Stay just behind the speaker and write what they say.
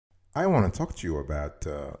I want to talk to you about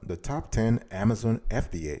the top 10 Amazon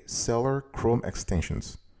FBA seller Chrome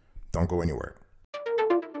extensions. Don't go anywhere.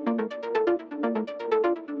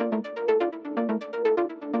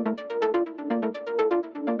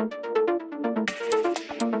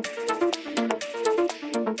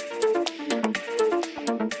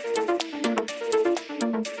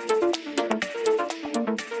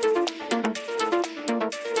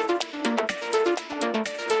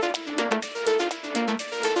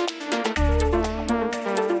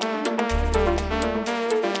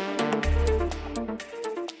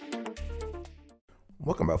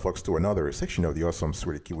 Welcome back, folks, to another section of the awesome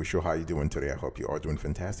Sweetie Kiwi Show. How you doing today? I hope you are doing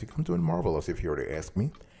fantastic. I'm doing marvelous if you were to ask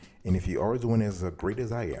me. And if you are doing as great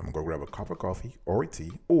as I am, go grab a cup of coffee or a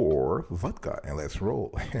tea or vodka and let's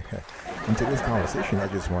roll. In today's conversation, I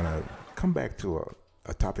just want to come back to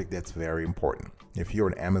a topic that's very important. If you're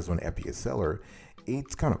an Amazon FBA seller,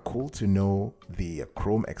 it's kind of cool to know the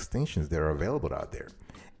Chrome extensions that are available out there.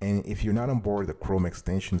 And if you're not on board the Chrome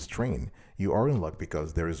extensions train, you are in luck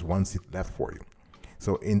because there is one seat left for you.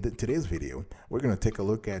 So in today's video, we're going to take a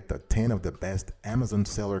look at the 10 of the best Amazon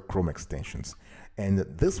seller Chrome extensions. And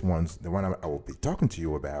this one's, the one I will be talking to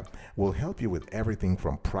you about, will help you with everything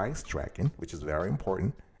from price tracking, which is very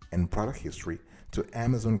important, and product history, to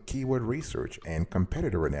Amazon keyword research and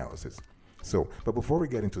competitor analysis. So, but before we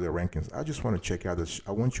get into the rankings, I just want to check out this.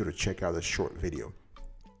 I want you to check out this short video.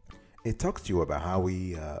 It talks to you about how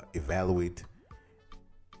we evaluate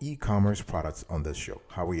e-commerce products on this show,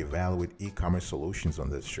 how we evaluate e-commerce solutions on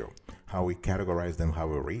this show, how we categorize them, how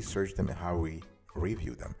we research them, and how we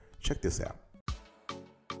review them. Check this out.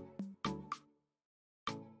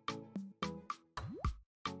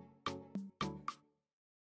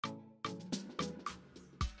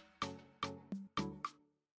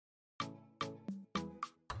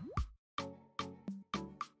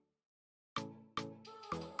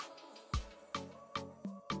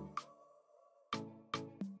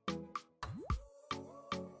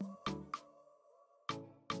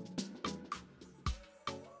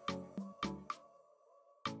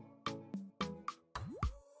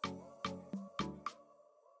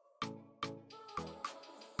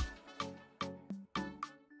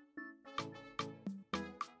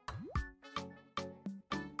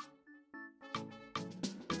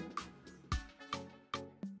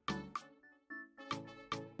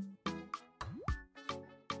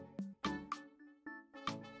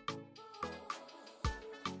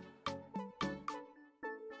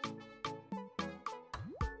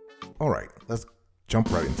 All right, let's jump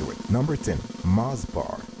right into it. Number 10,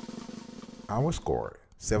 MozBar. Our score,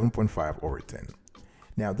 7.5 over 10.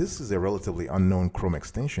 Now, this is a relatively unknown Chrome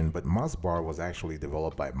extension, but MozBar was actually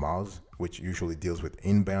developed by Moz, which usually deals with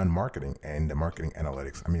inbound marketing and marketing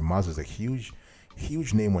analytics. I mean, Moz is a huge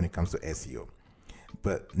name when it comes to SEO.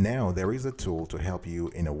 But now there is a tool to help you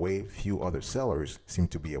in a way few other sellers seem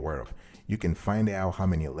to be aware of. You can find out how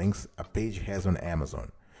many links a page has on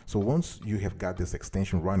Amazon. So once you have got this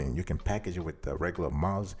extension running, you can package it with the regular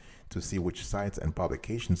Moz to see which sites and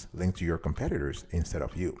publications link to your competitors instead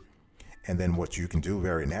of you. And then what you can do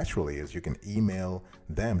very naturally is you can email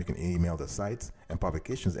them, you can email the sites and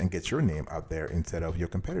publications and get your name out there instead of your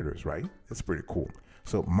competitors, right? That's pretty cool.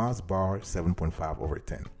 So MozBar 7.5 over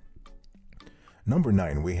 10. Number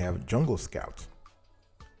 9, we have Jungle Scout.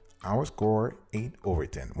 Our score, 8 over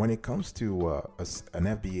 10. When it comes to an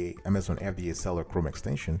FBA, Amazon FBA seller Chrome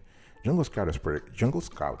extension, Jungle Scout is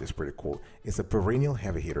pretty cool. It's a perennial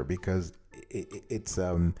heavy hitter because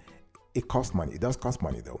it costs money. It does cost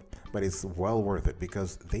money though, but it's well worth it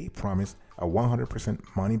because they promise a 100%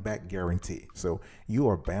 money back guarantee. So you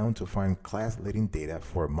are bound to find class-leading data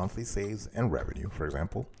for monthly sales and revenue, for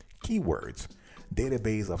example, keywords,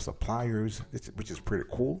 database of suppliers, which is pretty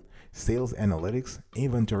cool, sales analytics,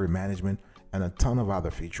 inventory management, and a ton of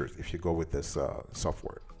other features if you go with this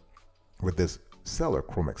software, with this seller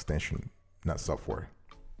Chrome extension, not software.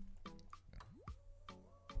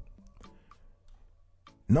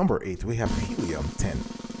 Number 8, we have Helium 10.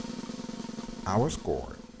 Our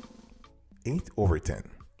score, 8 over 10.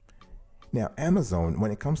 Now, Amazon,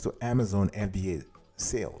 when it comes to Amazon FBA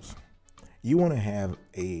sales, you want to have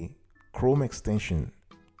a Chrome extension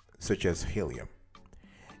such as Helium.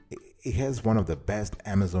 It has one of the best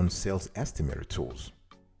Amazon sales estimator tools.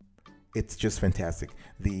 It's just fantastic.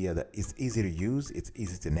 It's easy to use, it's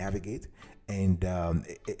easy to navigate, and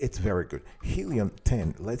it's very good. Helium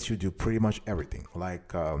 10 lets you do pretty much everything,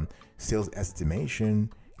 like sales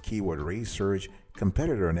estimation, keyword research,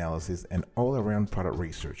 competitor analysis, and all-around product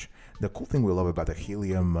research. The cool thing we love about the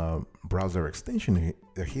Helium browser extension,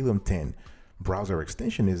 the Helium 10 browser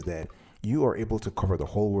extension, is that you are able to cover the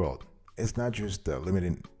whole world. It's not just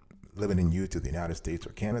limited limiting you to the United States or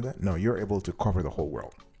Canada. No, you're able to cover the whole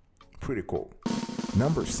world. Pretty cool.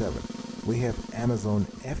 Number 7, we have Amazon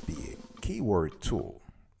FBA keyword tool.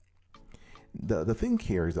 The thing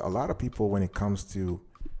here is that a lot of people, when it comes to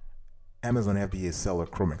Amazon FBA seller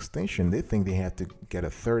Chrome extension, they think they have to get a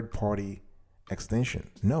third-party extension.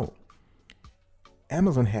 No,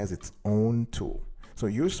 Amazon has its own tool. So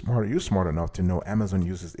you're smart enough to know Amazon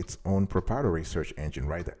uses its own proprietary search engine,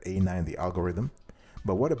 right? The A9, the algorithm.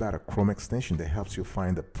 But what about a Chrome extension that helps you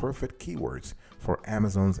find the perfect keywords for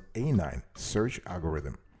Amazon's A9 search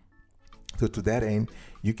algorithm? So to that end,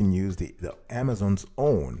 you can use the Amazon's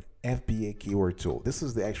own FBA keyword tool. This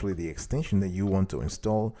is actually the extension that you want to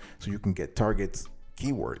install so you can get targets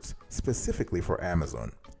keywords specifically for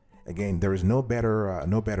Amazon. Again, there is no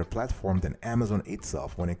better platform than Amazon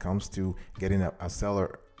itself when it comes to getting a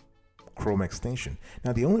seller Chrome extension.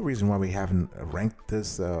 Now, the only reason why we haven't ranked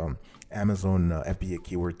this Amazon FBA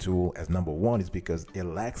keyword tool as number 1 is because it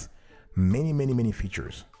lacks many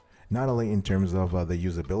features. Not only in terms of the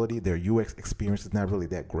usability, their UX experience is not really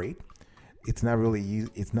that great. It's not really,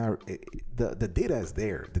 the data is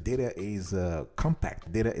there. The data is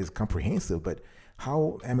compact, data is comprehensive, but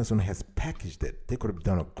how Amazon has packaged it, they could have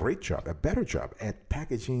done a great job, a better job at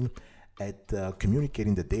packaging, at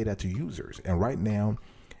communicating the data to users. And right now,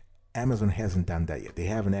 Amazon hasn't done that yet. They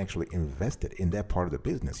haven't actually invested in that part of the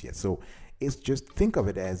business yet. So it's just, think of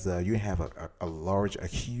it as you have a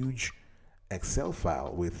huge Excel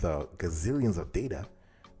file with gazillions of data,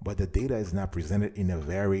 but the data is not presented in a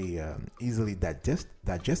very easily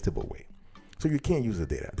digestible way. So you can't use the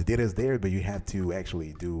data. The data is there, but you have to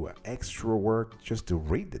actually do extra work just to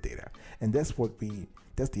read the data. And that's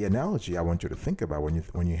the analogy I want you to think about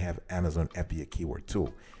when you have Amazon FBA keyword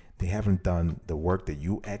tool. They haven't done the work, the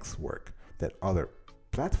UX work that other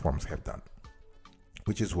platforms have done,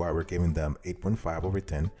 which is why we're giving them 8.5 over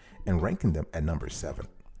 10 and ranking them at number 7.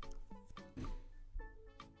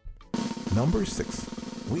 Number 6,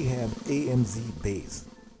 we have AMZ Base.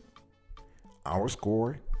 Our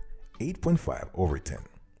score, 8.5 over 10.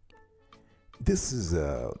 This is,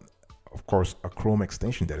 of course, a Chrome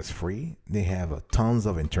extension that is free. They have tons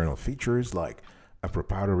of internal features like a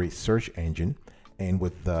proprietary search engine. And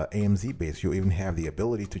with the AMZ Base, you even have the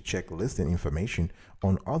ability to check listing information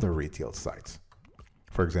on other retail sites.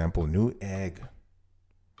 For example, Newegg,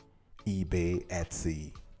 eBay,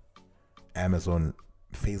 Etsy, Amazon,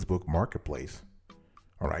 Facebook Marketplace.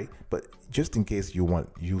 All right, but just in case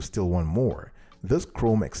you still want more, this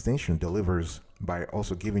Chrome extension delivers by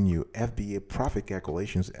also giving you FBA profit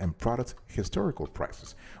calculations and product historical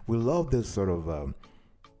prices. We love this sort of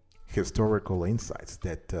historical insights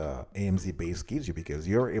that AMZ Base gives you, because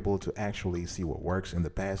you're able to actually see what works in the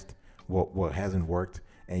past, what hasn't worked,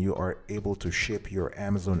 and you are able to shape your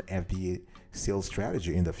Amazon FBA sales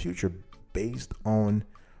strategy in the future based on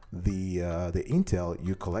the intel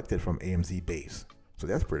you collected from AMZ Base. So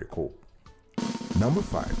that's pretty cool. Number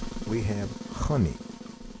 5, we have Honey.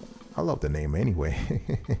 I love the name anyway.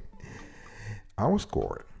 Our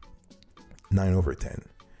score, 9 over 10.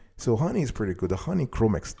 So Honey is pretty good. The Honey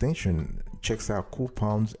Chrome extension checks out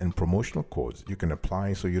coupons and promotional codes you can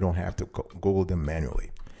apply so you don't have to Google them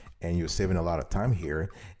manually. And you're saving a lot of time here.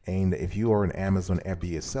 And if you are an Amazon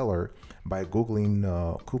FBA seller, by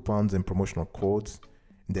Googling coupons and promotional codes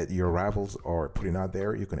that your rivals are putting out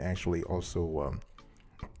there, you can actually also,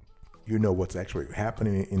 you know what's actually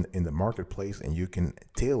happening in the marketplace, and you can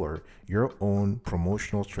tailor your own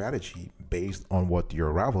promotional strategy based on what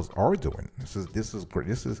your rivals are doing. This is great.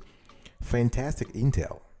 This is fantastic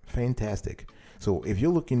intel. Fantastic. So if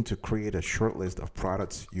you're looking to create a short list of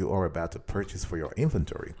products you are about to purchase for your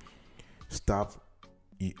inventory,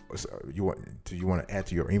 you want to add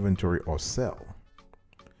to your inventory or sell,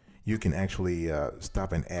 you can actually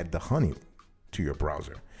stop and add the Honey to your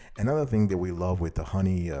browser. Another thing that we love with the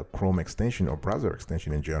Honey Chrome extension or browser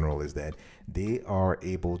extension in general is that they are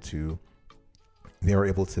able to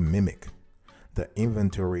mimic the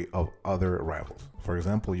inventory of other rivals. For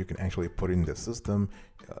example, you can actually put in the system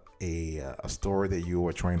a store that you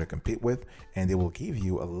are trying to compete with, and they will give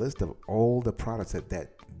you a list of all the products that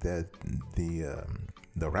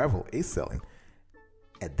the rival is selling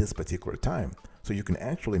at this particular time. So you can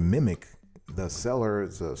actually mimic the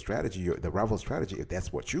seller's strategy, or the rival strategy, if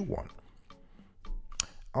that's what you want.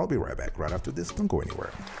 I'll be right back right after this. Don't go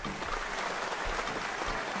anywhere.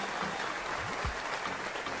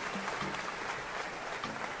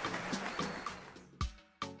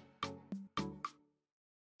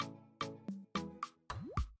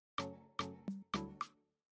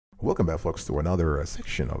 Welcome back, folks, to another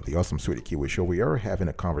section of the Awesome Sweetie Kiwi Show. We are having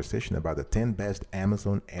a conversation about the 10 best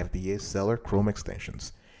Amazon FBA seller Chrome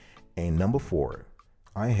extensions. And number 4,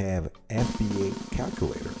 I have FBA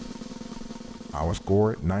calculator. Our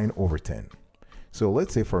score 9/10. So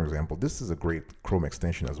let's say, for example, this is a great Chrome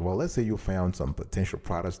extension as well. Let's say you found some potential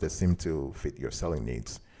products that seem to fit your selling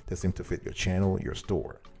needs, that seem to fit your channel, your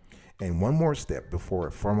store. And one more step before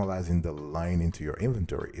formalizing the line into your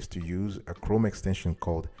inventory is to use a Chrome extension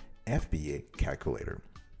called FBA calculator.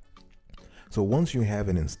 So once you have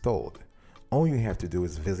it installed, all you have to do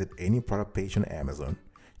is visit any product page on Amazon.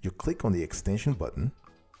 You click on the extension button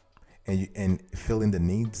and fill in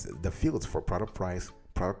the fields for product price,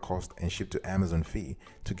 product cost, and ship to Amazon fee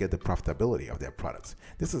to get the profitability of their products.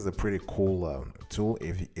 This is a pretty cool tool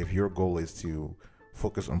if your goal is to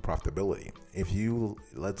focus on profitability. If you,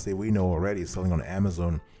 let's say, we know already selling on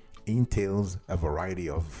Amazon entails a variety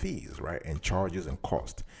of fees, right, and charges and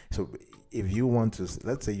cost. So if you want to,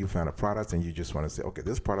 let's say you found a product and you just want to say, okay,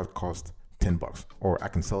 this product costs $10, or I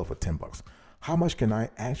can sell it for $10. How much can I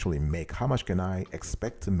actually make? How much can I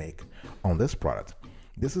expect to make on this product?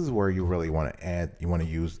 This is where you really want to add, you want to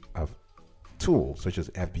use a tool such as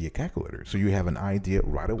FBA calculator. So you have an idea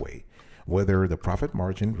right away whether the profit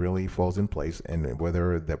margin really falls in place and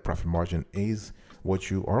whether the profit margin is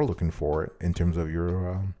what you are looking for in terms of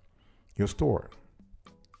your store.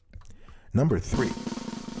 Number 3,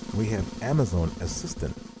 we have Amazon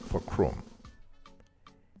Assistant for Chrome.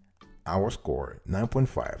 Our score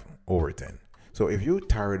 9.5/10. So if you're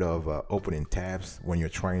tired of opening tabs when you're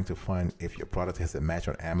trying to find if your product has a match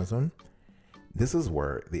on Amazon, this is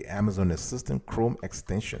where the Amazon Assistant Chrome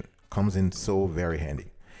extension comes in so very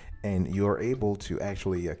handy. And you're able to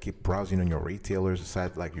actually keep browsing on your retailer's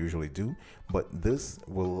site like you usually do, but this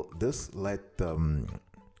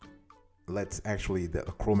lets actually the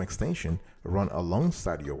Chrome extension run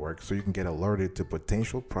alongside your work so you can get alerted to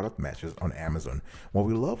potential product matches on Amazon. What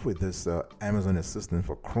we love with this Amazon Assistant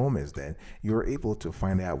for Chrome is that you're able to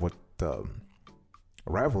find out what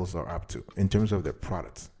rivals are up to in terms of their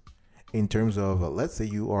products. In terms of, let's say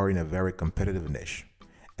you are in a very competitive niche,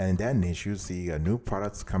 and in that niche you see new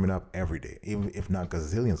products coming up every day, even if not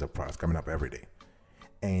gazillions of products coming up every day.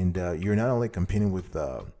 And you're not only competing with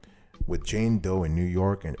Jane Doe in New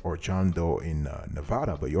York or John Doe in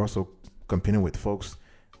Nevada, but you're also competing with folks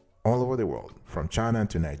all over the world, from China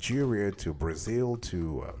to Nigeria to Brazil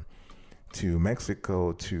to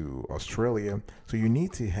Mexico to Australia. So you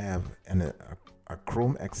need to have a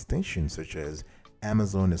Chrome extension such as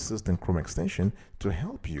Amazon Assistant Chrome extension to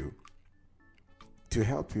help you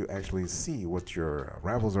actually see what your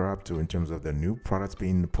rivals are up to in terms of the new products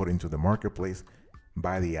being put into the marketplace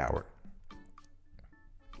by the hour.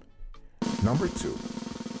 Number 2,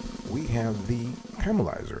 we have the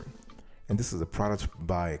Camelizer, and this is a product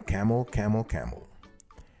by Camel.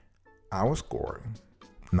 Our score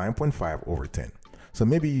 9.5/10. So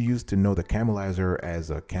maybe you used to know the Camelizer as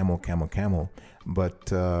a camel,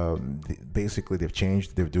 but basically they've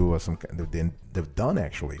changed. They've done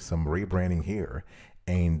actually some rebranding here,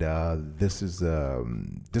 and this is a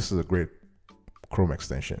great Chrome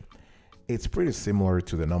extension. It's pretty similar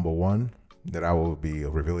to the number 1 that I will be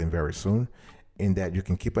revealing very soon, in that you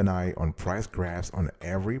can keep an eye on price graphs on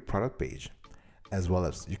every product page, as well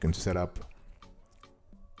as you can set up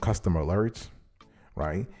custom alerts,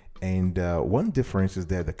 right? And one difference is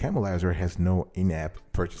that the Camelizer has no in-app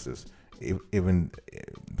purchases. They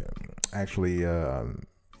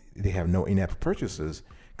have no in-app purchases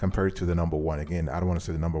compared to the number 1. Again, I don't want to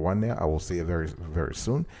say the number 1 now. I will say it very, very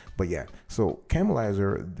soon. But yeah, so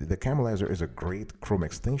the Camelizer is a great Chrome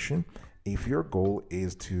extension if your goal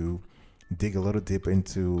is to dig a little deep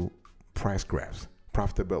into price graphs,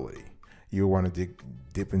 profitability. You want to dig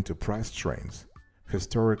deep into price trends,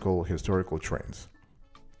 historical trends.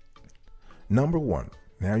 Number 1,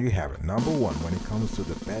 now you have it. Number 1 when it comes to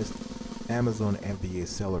the best Amazon FBA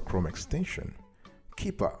seller Chrome extension,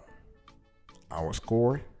 Keepa. Our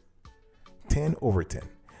score 10/10.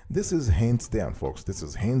 This is hands down, folks. This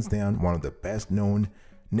is hands down one of the best known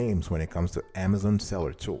names when it comes to Amazon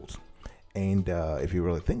seller tools. And if you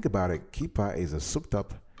really think about it, Keepa is a souped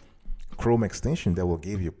up Chrome extension that will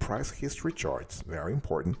give you price history charts, very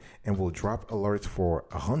important, and will drop alerts for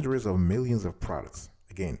hundreds of millions of products.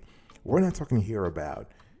 Again, we're not talking here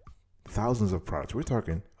about thousands of products. We're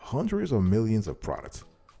talking hundreds of millions of products.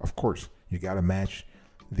 Of course, you got to match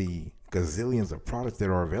the gazillions of products that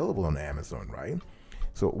are available on Amazon, right?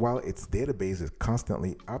 So while its database is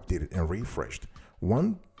constantly updated and refreshed,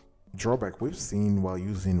 one drawback we've seen while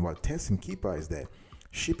testing Keepa is that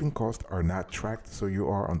shipping costs are not tracked, so you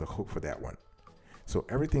are on the hook for that one. So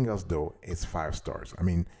everything else though is 5 stars. I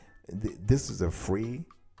mean, this is a free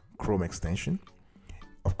Chrome extension.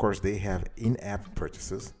 Of course, they have in-app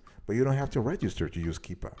purchases, but you don't have to register to use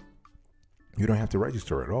Keepa. You don't have to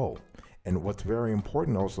register at all. And what's very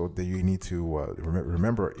important also that you need to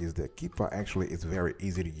remember is that Keepa actually is very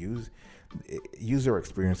easy to use. User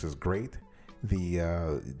experience is great. The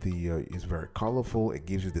is very colorful. It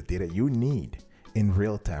gives you the data you need in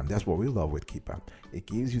real time. That's what we love with Keepa. It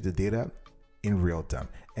gives you the data in real time,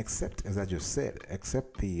 except, as I just said,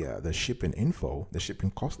 except the shipping info, the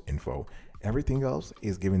shipping cost info. Everything else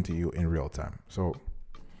is given to you in real time. So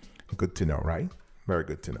good to know, right? Very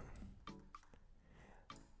good to know.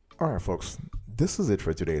 All right, folks, this is it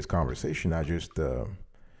for today's conversation. I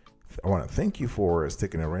want to thank you for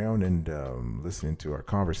sticking around and listening to our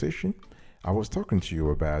conversation. I was talking to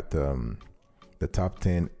you about the top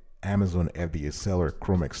 10 Amazon FBA seller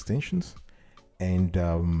Chrome extensions. And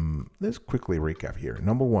let's quickly recap here.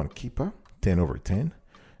 Number 1, Keepa, 10 over 10.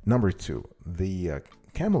 Number 2, the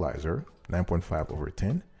Camelizer, 9.5 over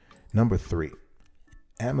 10. Number 3,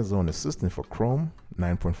 Amazon Assistant for Chrome,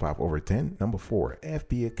 9.5 over 10. Number 4,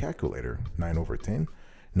 FBA Calculator, 9 over 10.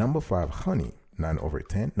 Number 5, Honey, 9 over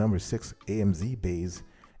 10. Number 6, AMZ Base,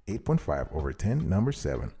 8.5 over 10. Number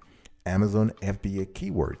 7, Amazon FBA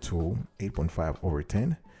Keyword Tool, 8.5 over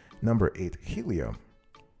 10. Number 8, Helium,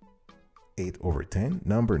 8 over 10.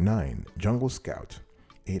 Number 9, Jungle Scout,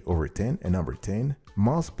 8 over 10. And number 10,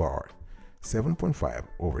 MozBar, 7.5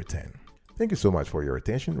 over 10. Thank you so much for your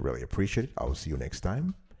attention. Really appreciate it. I will see you next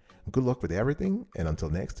time. Good luck with everything. And until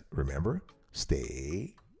next, remember,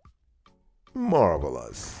 stay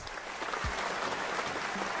marvelous.